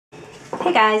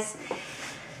Hey guys,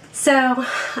 so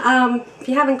if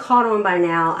you haven't caught on by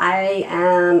now, I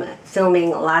am filming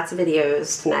lots of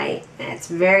videos tonight. It's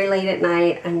very late at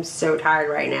night. I'm so tired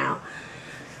right now.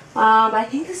 I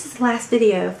think this is the last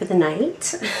video for the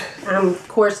night. I'm of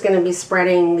course going to be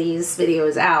spreading these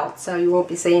videos out, so you won't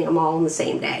be seeing them all on the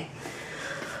same day.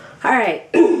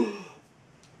 Alright,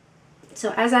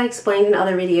 so as I explained in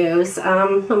other videos,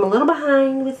 I'm a little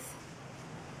behind with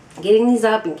getting these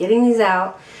up and getting these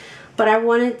out. But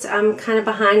I'm kind of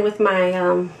behind with my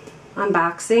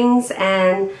unboxings,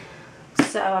 and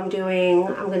so I'm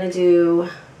going to do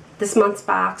this month's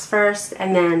box first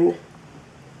and then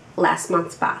last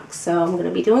month's box. So I'm going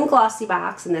to be doing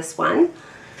Glossybox in this one.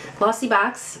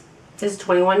 Glossybox is a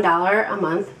 $21 a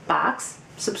month box,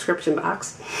 subscription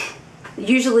box.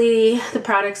 Usually the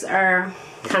products are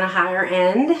kind of higher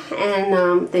end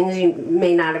and things you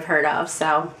may not have heard of,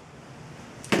 so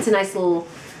it's a nice little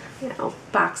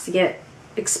box to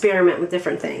experiment with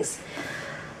different things.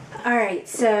 Alright,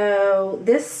 so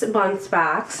this month's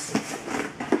box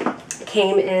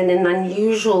came in an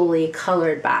unusually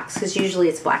colored box because usually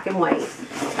it's black and white.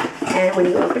 And when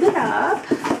you open it up,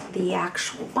 the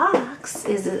actual box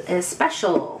is a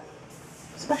special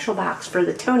box for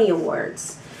the Tony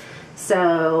Awards.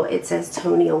 So it says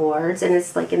Tony Awards, and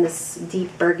it's like in this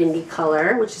deep burgundy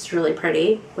color, which is really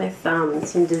pretty, with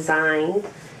some design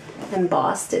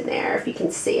embossed in there, if you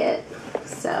can see it.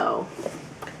 So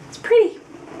it's pretty.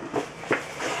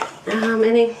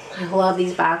 And I love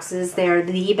these boxes. They're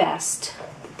the best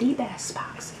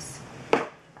boxes.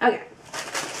 Okay,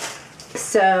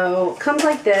 so it comes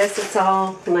like this. It's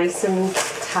all nice and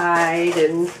tied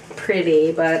and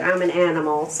pretty, but I'm an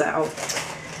animal, so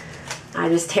I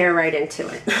just tear right into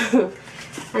it.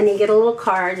 And you get a little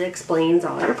card that explains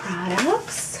all your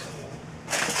products.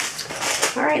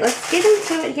 Alright, let's get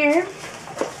into it here.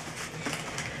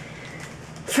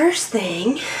 First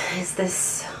thing is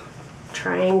this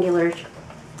triangular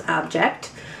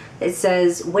object. It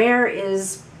says, where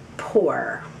is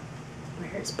Pore?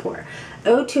 Where is Pore?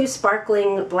 O2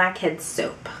 Sparkling Blackhead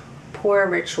Soap. Pore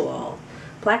Ritual.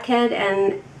 Blackhead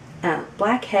and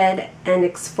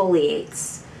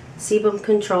exfoliates. Sebum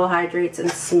control, hydrates,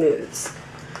 and smooths.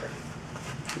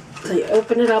 So you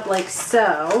open it up like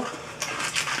so.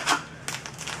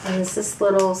 And it's this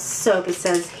little soap. It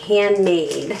says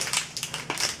handmade.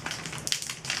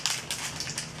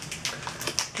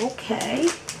 Okay.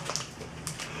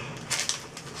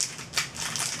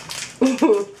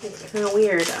 It's kind of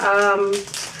weird.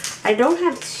 I don't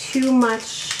have too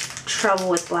much trouble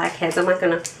with blackheads. I'm not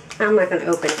gonna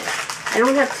open it. I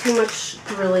don't have too much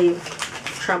really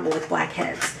trouble with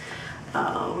blackheads.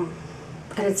 And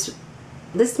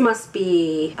this must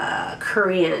be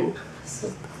Korean.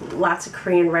 So lots of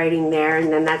Korean writing there,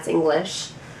 and then that's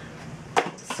English.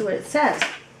 Let's see what it says.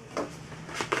 I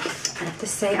have to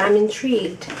say I'm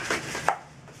intrigued.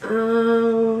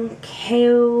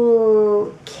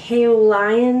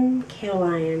 Kaolion.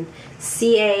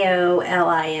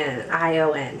 C-A-O-L-I-O-N.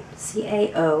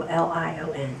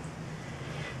 C-A-O-L-I-O-N.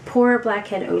 Pore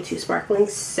Blackhead O2 Sparkling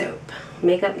Soap.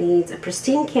 Makeup needs a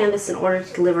pristine canvas in order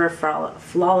to deliver a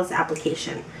flawless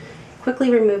application.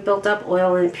 Quickly remove built-up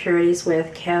oil and impurities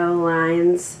with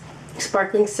Kaolion's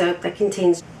sparkling soap that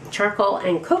contains charcoal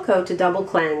and cocoa to double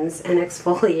cleanse and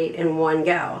exfoliate in one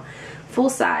go.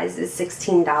 Full size is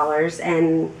 $16,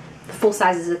 and the full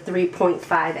size is a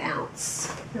 3.5 ounce.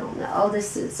 I don't know,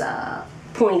 this is a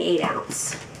 0.8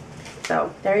 ounce.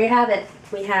 So there you have it.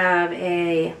 We have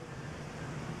a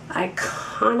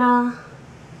Icona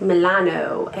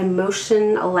Milano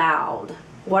Emotion Allowed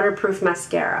waterproof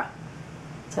mascara.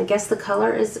 So I guess the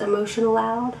color is Emotion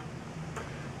Allowed. I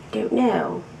don't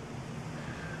know.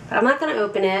 But I'm not going to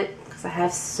open it because I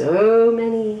have so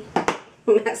many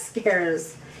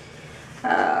mascaras.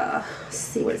 Let's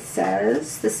see what it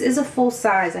says. This is a full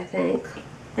size, I think.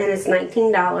 And it's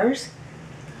 $19.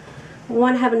 You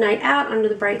want to have a night out under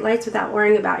the bright lights without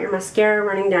worrying about your mascara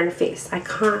running down your face.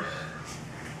 Icona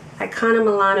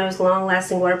Milano's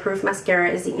long-lasting waterproof mascara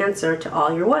is the answer to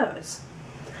all your woes.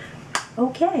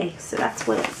 Okay, so that's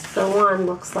what the one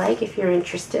looks like if you're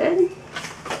interested.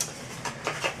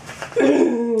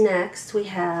 Next we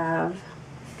have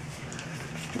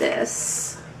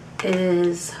this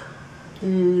is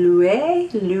Lue,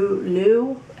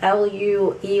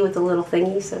 L-U-E with a little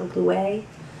thingy, so Lue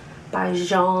by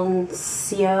Jean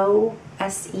Seo,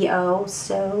 S-E-O,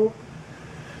 so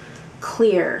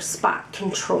Clear Spot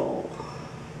Control.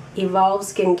 Evolve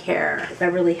Skincare,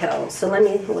 Beverly Hills. So let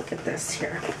me look at this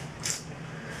here.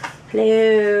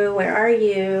 Hello, where are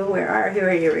you? Where are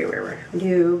you?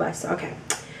 You? Okay.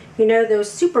 You know, those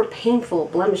super painful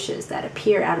blemishes that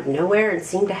appear out of nowhere and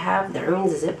seem to have their own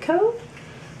zip code?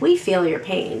 We feel your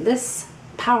pain. This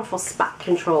powerful spot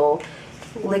control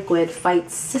liquid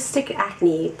fights cystic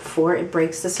acne before it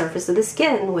breaks the surface of the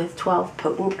skin with 12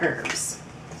 potent herbs.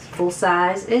 Full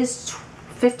size is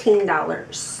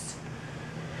 $15.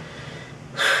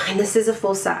 And this is a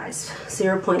full size,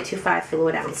 0.25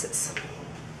 fluid ounces.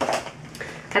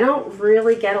 I don't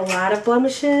really get a lot of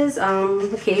blemishes.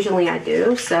 Occasionally I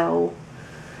do, so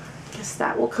I guess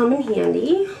that will come in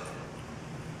handy.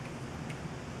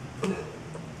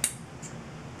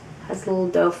 Has a little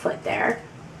doe foot there.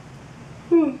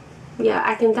 Yeah,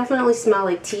 I can definitely smell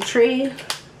like tea tree.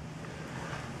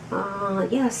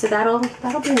 Yeah, so that'll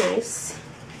be nice.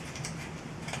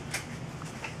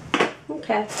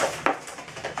 Okay.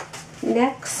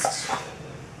 Next,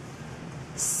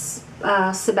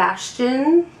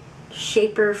 Sebastian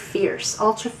Shaper Fierce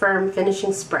Ultra Firm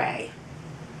Finishing Spray.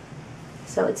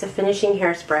 So it's a finishing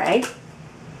hairspray.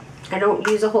 I don't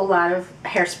use a whole lot of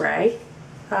hairspray,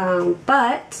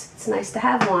 but it's nice to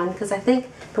have one because I think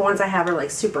the ones I have are like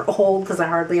super old because I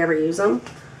hardly ever use them.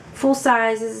 Full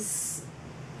size is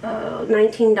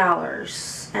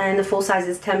 $19 and the full size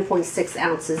is 10.6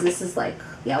 ounces. This is like,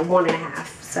 yeah, 1.5.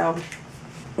 So,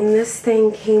 and this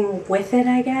thing came with it,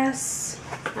 I guess.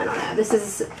 I don't know. This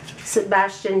is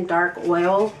Sebastian Dark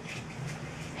Oil,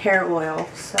 hair oil.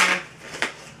 So,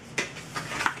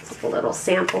 it's like a little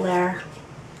sample there.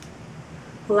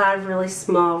 A lot of really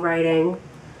small writing.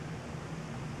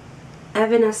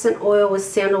 Evanescent oil with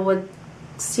sandalwood,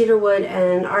 cedarwood,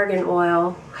 and argan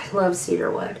oil. I love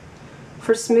cedarwood.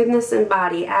 For smoothness and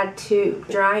body, add to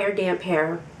dry or damp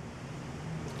hair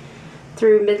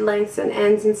through mid-lengths and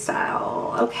ends in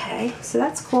style. Okay, so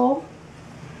that's cool.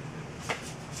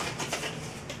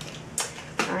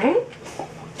 Alright.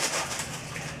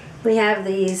 We have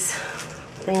these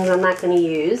things I'm not going to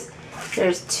use.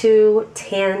 There's 2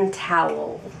 tan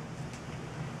towel.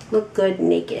 Look good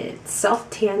naked.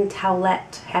 Self-tan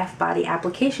towelette half body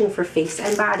application for face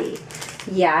and body.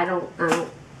 Yeah, I don't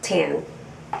tan.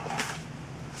 I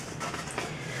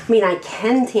mean, I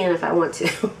can tan if I want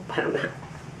to, but I'm not.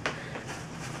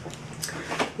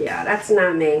 Yeah, that's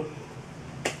not me.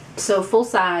 So full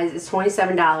size is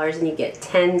 $27 and you get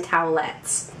 10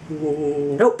 towelettes.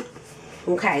 Nope.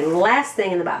 Okay, and the last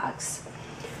thing in the box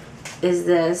is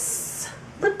this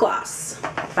lip gloss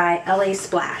by LA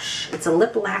Splash. It's a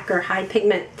lip lacquer high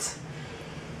pigment.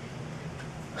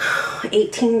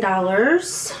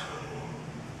 $18.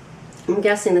 I'm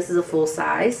guessing this is a full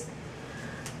size.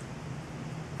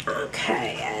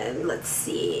 Okay, and let's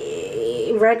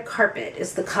see. Red Carpet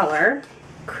is the color.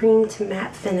 Cream to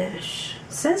matte finish.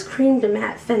 It says cream to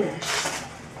matte finish.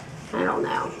 I don't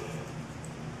know.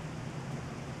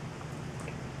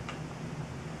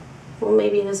 Well,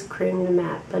 maybe it is a cream to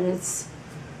matte, but it's,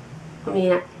 I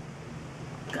mean,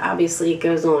 obviously it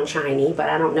goes on shiny, but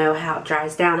I don't know how it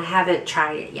dries down. I haven't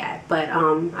tried it yet, but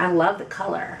I love the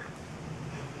color.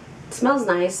 It smells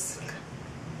nice.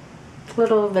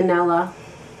 Little vanilla.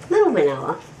 Little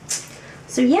vanilla.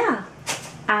 So yeah,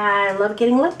 I love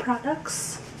getting lip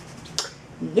products.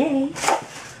 Yay.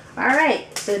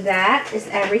 Alright, so that is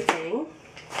everything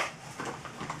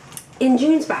in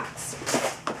June's box.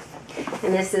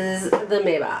 And this is the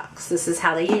May box. This is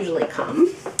how they usually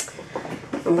come,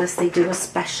 unless they do a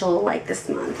special like this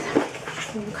month.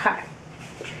 Okay.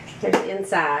 Here's the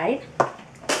inside.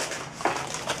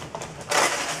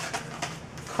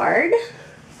 Card.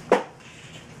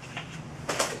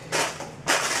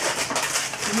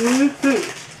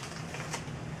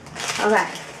 Okay,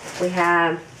 we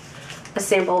have a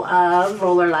sample of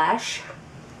Roller Lash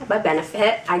by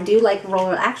Benefit. I do like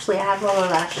roller, actually I have Roller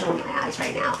Lash on my eyes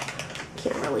right now.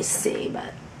 Can't really see,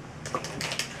 but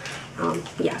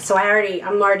yeah, so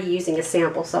I'm already using a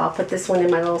sample, so I'll put this one in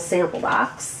my little sample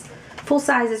box. Full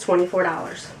size is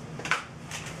 $24.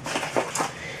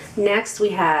 Next we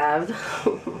have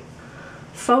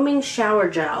Foaming Shower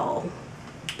Gel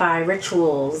by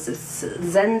Rituals. It's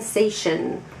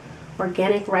Zensation,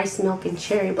 organic rice milk and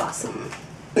cherry blossom.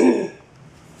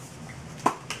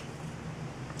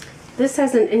 This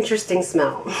has an interesting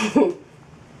smell.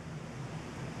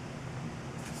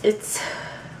 It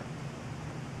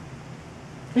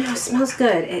smells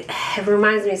good. It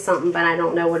reminds me of something, but I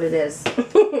don't know what it is.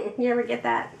 You ever get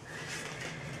that?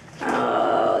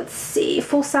 Let's see.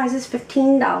 Full size is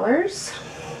 $15.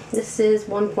 This is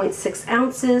 1.6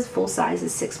 ounces. Full size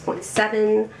is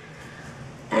 6.7.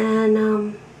 And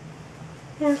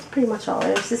yeah, that's pretty much all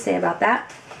there is to say about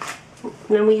that. And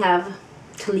then we have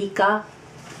Talika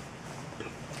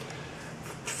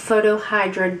Photo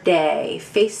Hydra Day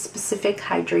Face Specific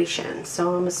Hydration.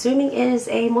 So I'm assuming it is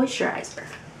a moisturizer.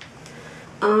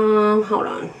 Hold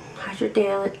on. Hydra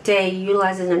Day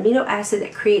utilizes an amino acid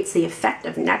that creates the effect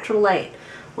of natural light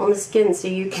on the skin so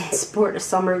you can sport a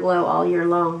summer glow all year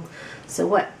long. So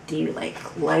what do you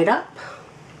like? Light up?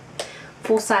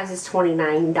 Full size is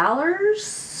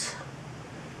 $29.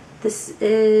 This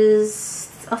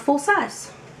is a full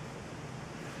size.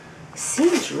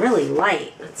 Seems really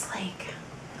light. It's like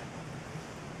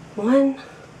one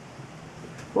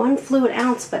fluid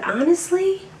ounce, but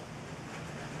honestly,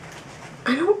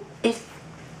 I don't, it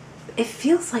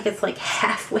feels like it's like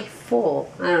halfway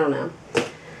full. I don't know.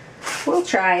 We'll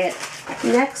try it.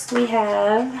 Next we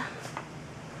have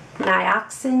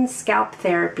Nioxin Scalp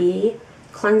Therapy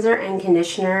Cleanser and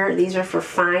Conditioner. These are for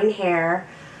fine hair.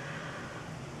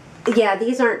 Yeah,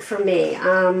 these aren't for me.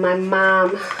 My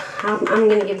mom, I'm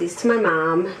going to give these to my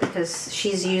mom because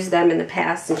she's used them in the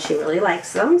past and she really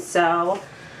likes them. So,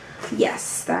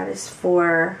 yes, that is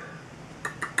for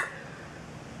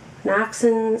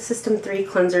Nioxin System 3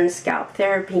 Cleanser and Scalp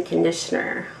Therapy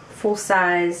Conditioner. Full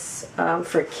size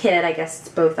for a kid, I guess it's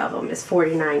both of them, is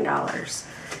 $49.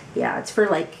 Yeah, it's for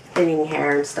like thinning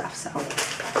hair and stuff, so.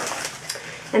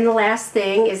 And the last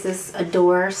thing is this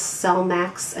Adore Cell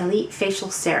Max Elite Facial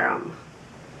Serum.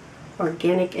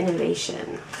 Organic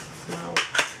Innovation. Wow.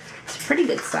 It's a pretty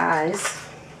good size.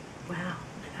 Wow,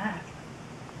 look at that.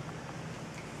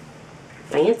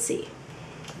 Fancy.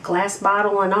 Glass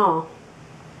bottle and all.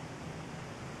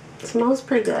 It smells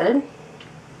pretty good.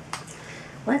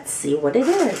 Let's see what it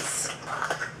is.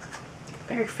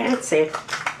 Very fancy.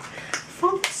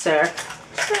 Fancy.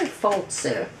 It's very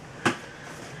fancy.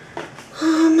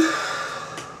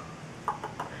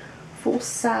 Full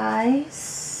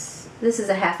size. This is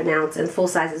a half an ounce and full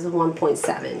size is a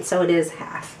 1.7, so it is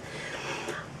half.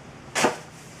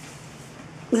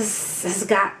 This has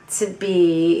got to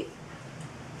be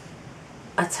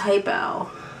a typo.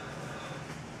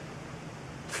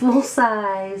 Full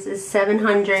size is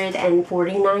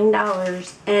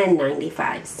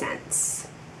 $749.95.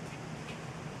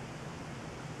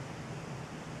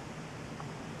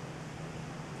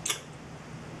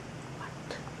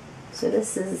 So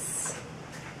this is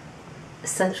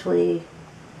essentially,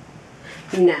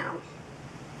 no,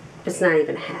 it's not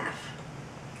even half.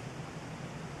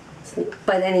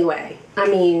 But anyway, I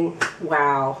mean,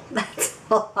 wow, that's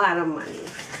a lot of money.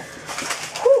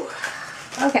 Whew.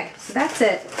 Okay, so that's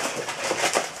it.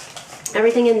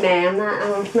 Everything in May. I'm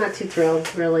not too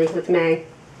thrilled really with May,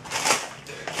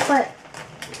 but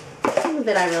some of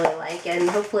it I really like, and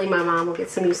hopefully my mom will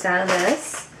get some use out of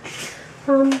this.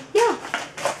 Yeah,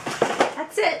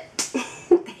 that's it.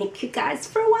 Thank you guys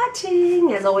for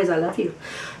watching. As always, I love you,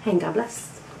 and God bless.